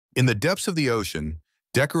In the depths of the ocean,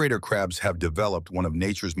 decorator crabs have developed one of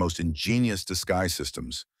nature's most ingenious disguise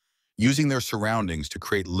systems, using their surroundings to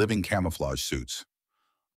create living camouflage suits.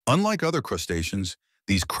 Unlike other crustaceans,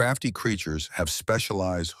 these crafty creatures have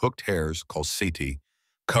specialized hooked hairs called setae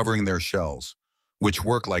covering their shells, which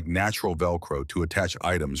work like natural Velcro to attach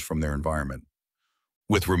items from their environment.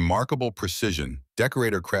 With remarkable precision,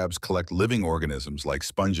 decorator crabs collect living organisms like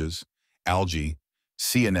sponges, algae,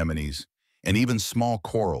 sea anemones, and even small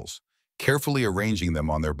corals, carefully arranging them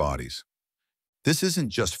on their bodies. This isn't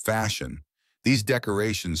just fashion. These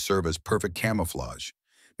decorations serve as perfect camouflage,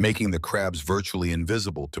 making the crabs virtually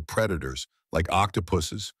invisible to predators like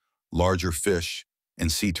octopuses, larger fish,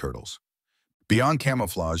 and sea turtles. Beyond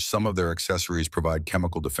camouflage, some of their accessories provide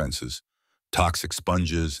chemical defenses. Toxic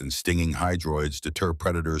sponges and stinging hydroids deter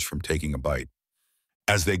predators from taking a bite.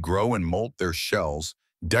 As they grow and molt their shells,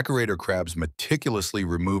 decorator crabs meticulously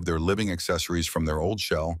remove their living accessories from their old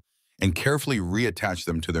shell and carefully reattach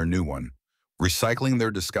them to their new one, recycling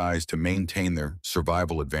their disguise to maintain their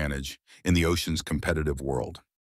survival advantage in the ocean's competitive world.